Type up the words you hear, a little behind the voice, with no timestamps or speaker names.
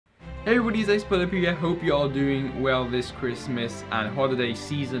Hey everybody, it's XPilot here. Hope you're all doing well this Christmas and holiday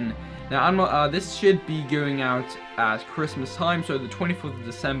season. Now, I'm not, this should be going out at Christmas time, so the 24th of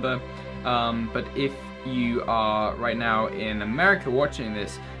December. But if you are right now in America watching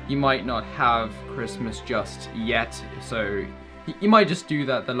this, you might not have Christmas just yet. So you might just do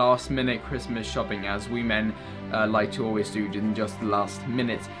that the last minute Christmas shopping, as we men like to always do in just the last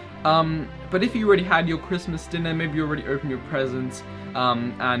minute. But if you already had your Christmas dinner, maybe you already opened your presents,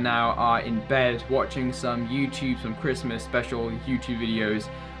 and now are in bed watching some Christmas special YouTube videos,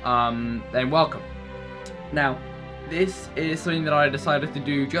 then welcome. Now, this is something that I decided to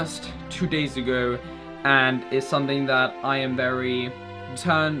do just 2 days ago, and is something that I am very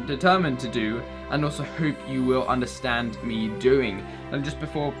determined to do, and also hope you will understand me doing. And just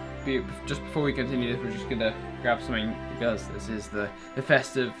before we continue this, we're just gonna grab something, because this is the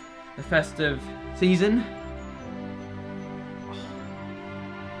festive season.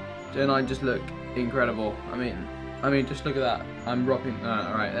 Don't I just look incredible? I mean, just look at that. I'm rocking.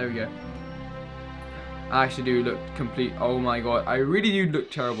 Alright, there we go. I actually do look complete. Oh my god, I really do look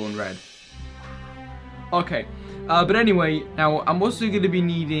terrible in red. Okay, but anyway, now I'm also going to be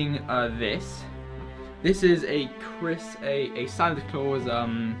needing this. This is a Santa Claus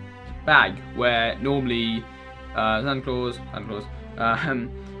bag, where normally Santa Claus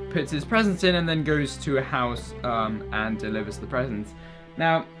puts his presents in and then goes to a house and delivers the presents.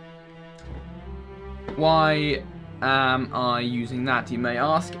 Now, why am I using that, you may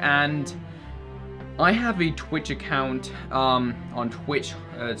ask? And I have a Twitch account on Twitch.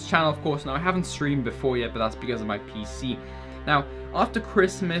 It's a channel, of course. Now, I haven't streamed before yet, but that's because of my PC. Now, after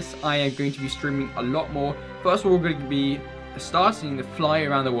Christmas, I am going to be streaming a lot more. First of all, we're going to be starting the Fly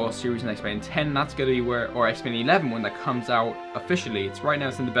Around the World series in XPilot 10. That's going to be or XPilot 11 when that comes out officially. It's right now,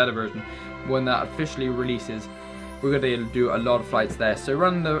 it's in the beta version. When that officially releases, we're going to do a lot of flights there. So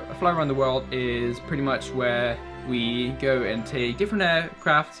Fly Around the World is pretty much where we go and take different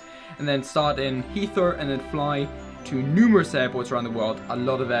aircrafts and then start in Heathrow and then fly to numerous airports around the world, a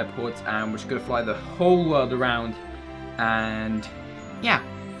lot of airports, and we're just going to fly the whole world around. And yeah,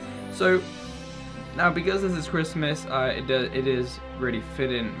 so now because this is Christmas, it is really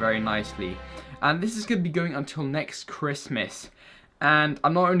fit in very nicely, and this is going to be going until next Christmas. And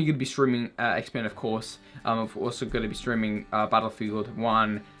I'm not only going to be streaming XPilot, of course, I'm also going to be streaming Battlefield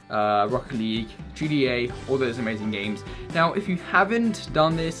 1, Rocket League, GTA, all those amazing games. Now, if you haven't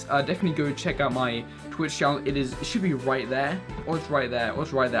done this, definitely go check out my Twitch channel. It should be right there, or it's right there, or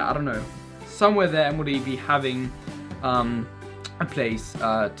it's right there, I don't know. Somewhere there I'm going to be having a place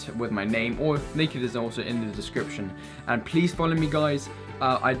with my name, or link it is also in the description. And please follow me, guys.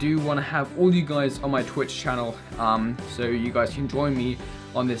 I do want to have all you guys on my Twitch channel, so you guys can join me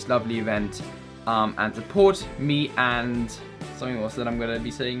on this lovely event and support me and something else that I'm going to be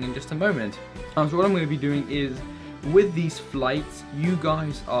saying in just a moment. So what I'm going to be doing is, with these flights, you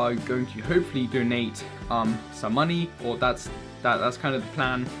guys are going to hopefully donate some money, or that's kind of the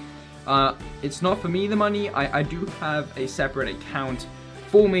plan. It's not for me, the money. I do have a separate account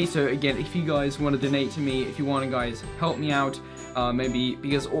for me, so again, if you guys want to donate to me, if you want to guys help me out, maybe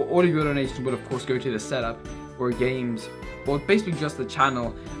because all of your donations will of course go to the setup or games, or basically just the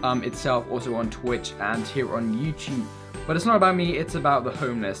channel itself, also on Twitch and here on YouTube. But it's not about me, it's about the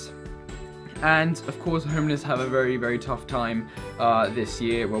homeless. And of course, the homeless have a very, very tough time this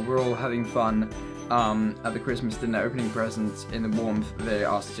year, where we're all having fun at the Christmas dinner, opening presents in the warmth. They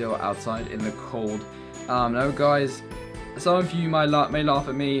are still outside in the cold. Now guys, some of you may laugh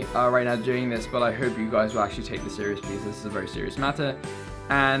at me right now doing this, but I hope you guys will actually take this seriously, because this is a very serious matter.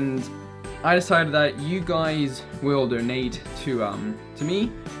 And I decided that you guys will donate to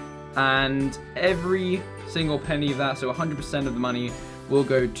me, and every single penny of that, so 100% of the money, will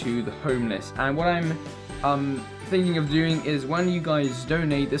go to the homeless. And what I'm thinking of doing is, when you guys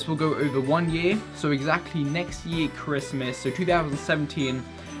donate, this will go over 1 year, so exactly next year Christmas, so 2017,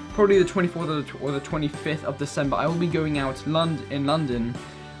 probably the 24th or the 25th of December, I will be going out in London.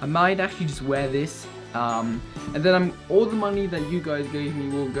 I might actually just wear this, and then all the money that you guys gave me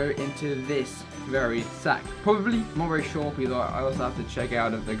will go into this very sack. Probably, I'm not very sure, because I also have to check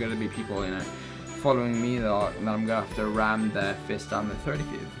out if there are going to be people, you know, following me that I'm going to have to ram their fist down the throat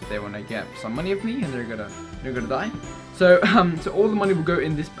if they want to get some money of me, and they're gonna die. So so all the money will go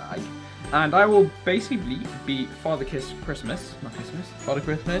in this bag, and I will basically be Father Christmas, like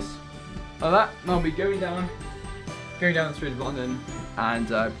that. And I'll be going down the street of London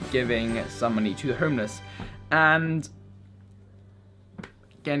and giving some money to the homeless. And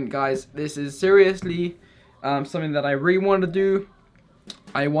again, guys, this is seriously something that I really want to do.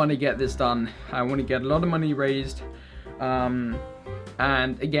 I want to get this done. I want to get a lot of money raised.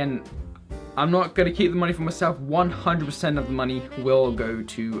 And again, I'm not going to keep the money for myself. 100% of the money will go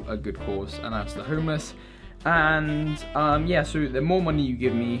to a good cause, and that's the homeless. And yeah, so the more money you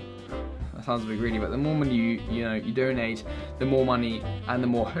give me, that sounds a bit greedy, but the more money you donate, the more money and the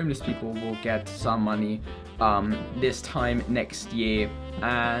more homeless people will get some money this time next year.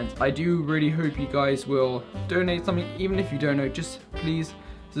 And I do really hope you guys will donate something. Even if you don't know, just please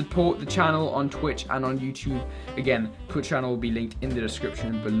support the channel on Twitch and on YouTube. Again, Twitch channel will be linked in the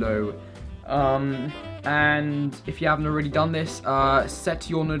description below. And if you haven't already done this, set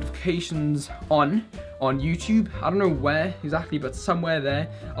your notifications on YouTube. I don't know where exactly, but somewhere there,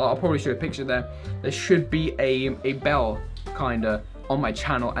 I'll probably show a picture there. There should be a bell kinda on my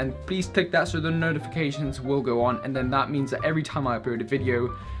channel, and please click that so the notifications will go on, and then that means that every time I upload a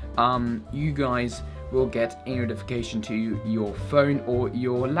video, you guys will get a notification to your phone or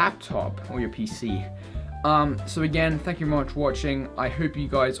your laptop or your PC. So again, thank you very much for watching. I hope you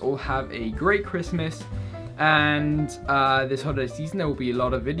guys all have a great Christmas, and this holiday season there will be a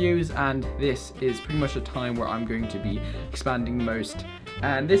lot of videos, and this is pretty much a time where I'm going to be expanding the most.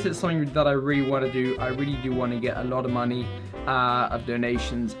 And this is something that I really want to do. I really do want to get a lot of money of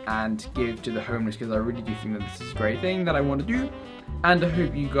donations and give to the homeless, because I really do think that this is a great thing that I want to do, and I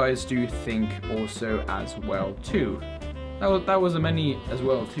hope you guys do think also as well too. That was a many as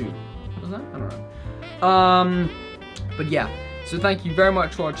well too. Was that? I don't know. But yeah, so thank you very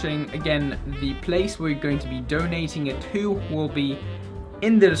much for watching. Again, the place we're going to be donating it to will be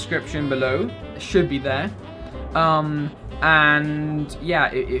in the description below. It should be there. And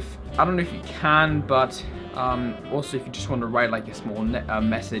yeah, if I don't know if you can, but also if you just want to write like a small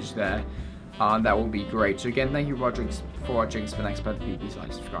message there, that will be great. So again, thank you for watching. It's been XPilot. Please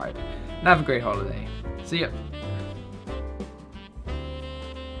like, subscribe, and have a great holiday. See ya.